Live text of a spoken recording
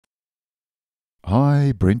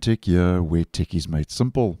Hi, BrenTech here, where tech is made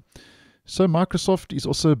simple. So Microsoft is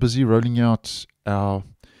also busy rolling out our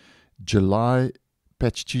July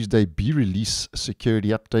Patch Tuesday B-Release security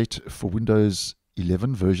update for Windows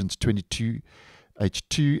 11 versions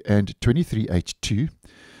 22H2 and 23H2.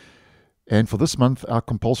 And for this month, our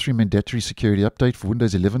compulsory mandatory security update for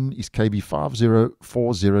Windows 11 is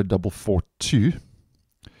KB5040442.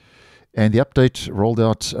 And the update rolled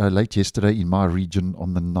out late yesterday in my region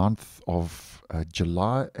on the 9th of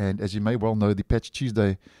July. And as you may well know, the Patch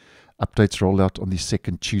Tuesday updates roll out on the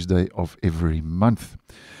second Tuesday of every month.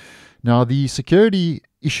 Now, the security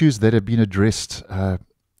issues that have been addressed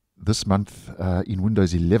this month in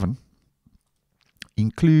Windows 11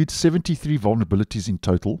 include 73 vulnerabilities in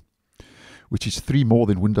total, which is 3 more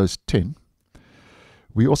than Windows 10.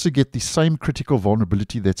 We also get the same critical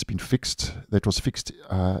vulnerability that was fixed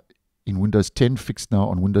in Windows 10, fixed now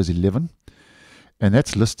on Windows 11. And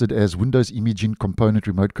that's listed as Windows Imaging Component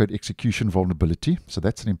Remote Code Execution Vulnerability. So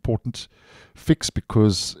that's an important fix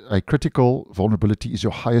because a critical vulnerability is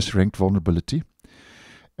your highest ranked vulnerability.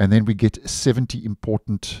 And then we get 70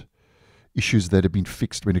 important issues that have been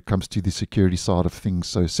fixed when it comes to the security side of things.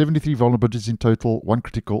 So 73 vulnerabilities in total, 1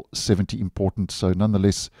 critical, 70 important. So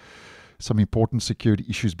nonetheless, some important security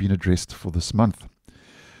issues being addressed for this month.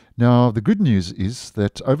 Now, the good news is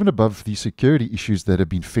that over and above the security issues that have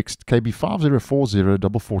been fixed,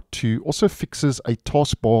 KB5040442 also fixes a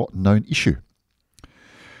taskbar known issue,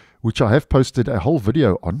 which I have posted a whole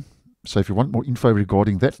video on. So if you want more info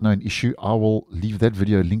regarding that known issue, I will leave that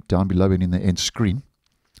video linked down below and in the end screen.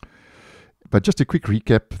 But just a quick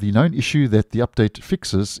recap, the known issue that the update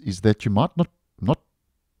fixes is that you might not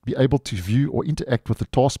be able to view or interact with the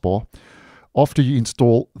taskbar after you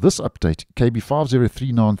install this update,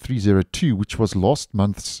 KB5039302, which was last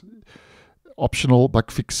month's optional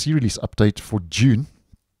bug fix C-release update for June,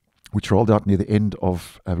 which rolled out near the end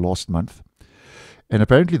of last month. And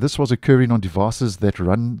apparently this was occurring on devices that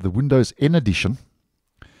run the Windows N edition.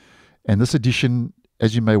 And this edition,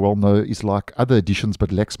 as you may well know, is like other editions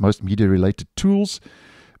but lacks most media-related tools.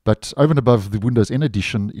 But over and above the Windows N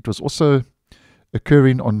edition, it was also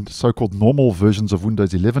occurring on so-called normal versions of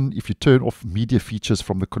Windows 11 if you turn off media features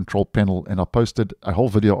from the control panel. And I posted a whole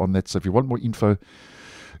video on that, so if you want more info,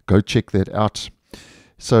 go check that out.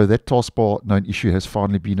 So that taskbar known issue has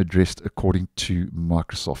finally been addressed according to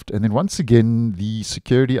Microsoft. And then once again, the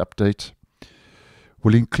security update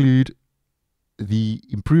will include the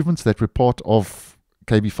improvements that were part of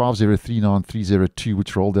KB5039302,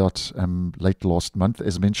 which rolled out late last month,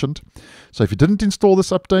 as mentioned. So if you didn't install this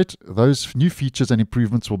update, those new features and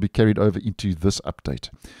improvements will be carried over into this update.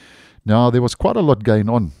 Now, there was quite a lot going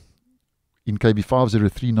on in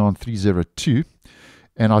KB5039302,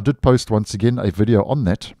 and I did post once again a video on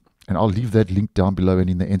that, and I'll leave that link down below and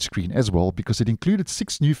in the end screen as well, because it included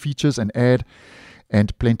 6 new features and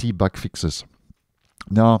plenty bug fixes.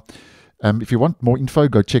 Now, if you want more info,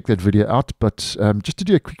 go check that video out. But just to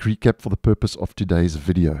do a quick recap for the purpose of today's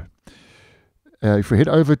video. If we head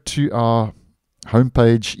over to our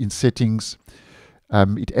homepage in settings,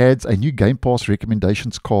 it adds a new Game Pass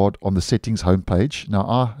recommendations card on the settings homepage. Now,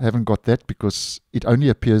 I haven't got that because it only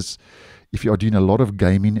appears if you are doing a lot of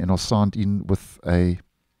gaming and are signed in with a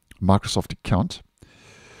Microsoft account.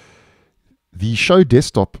 The Show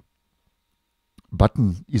Desktop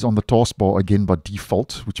button is on the taskbar again by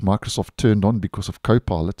default, which Microsoft turned on because of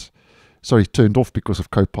Copilot. Sorry, turned off because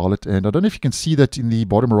of Copilot. And I don't know if you can see that in the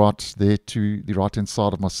bottom right there to the right hand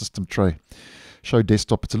side of my system tray. Show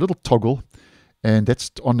Desktop, it's a little toggle, and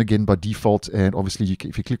that's on again by default. And obviously,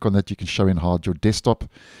 if you click on that, you can show and hide your desktop.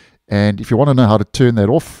 And if you want to know how to turn that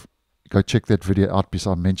off, go check that video out because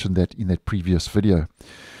I mentioned that in that previous video.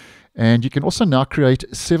 And you can also now create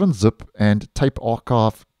 7-zip and tape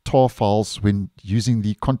archive tar files when using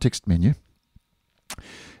the context menu,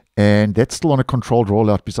 and that's still on a controlled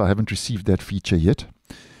rollout because I haven't received that feature yet.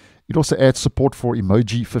 It also adds support for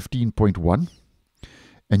Emoji 15.1,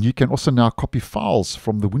 and you can also now copy files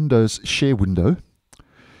from the Windows Share window,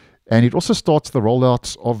 and it also starts the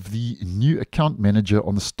rollout of the new account manager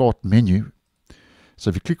on the start menu. So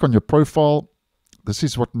if you click on your profile, this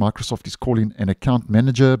is what Microsoft is calling an account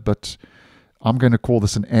manager, but I'm going to call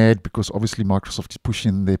this an ad because obviously Microsoft is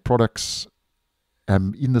pushing their products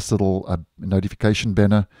in this little notification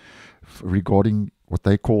banner regarding what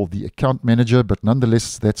they call the account manager. But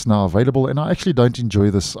nonetheless, that's now available. And I actually don't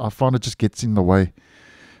enjoy this. I find it just gets in the way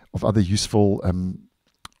of other useful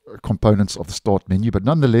components of the start menu. But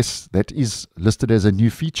nonetheless, that is listed as a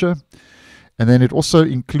new feature. And then it also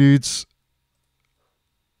includes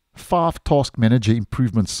 5 task manager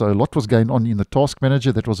improvements. So a lot was going on in the task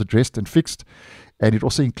manager that was addressed and fixed, and it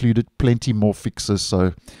also included plenty more fixes.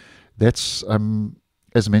 So that's,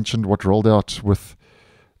 as mentioned, what rolled out with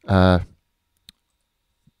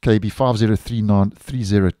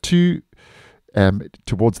KB5040442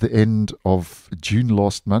 towards the end of June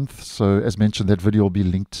last month. So as mentioned, that video will be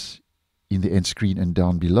linked in the end screen and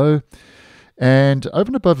down below. And over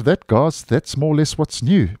and above that, guys, that's more or less what's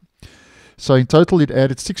new. So in total, it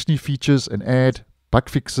added 6 new features and add bug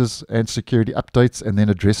fixes and security updates, and then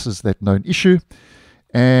addresses that known issue.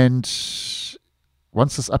 And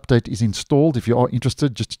once this update is installed, if you are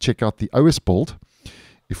interested, just to check out the OS build,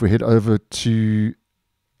 if we head over to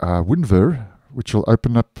WinVer, which will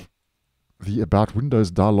open up the About Windows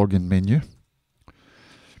dialog in menu.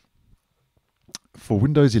 For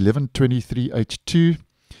Windows 11 23H2,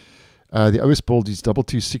 the OS build is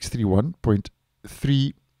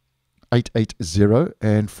 22631.3880,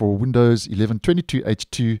 and for Windows 11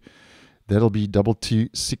 22H2, that'll be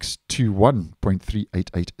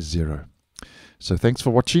 22621.3880. So thanks for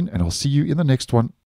watching, and I'll see you in the next one.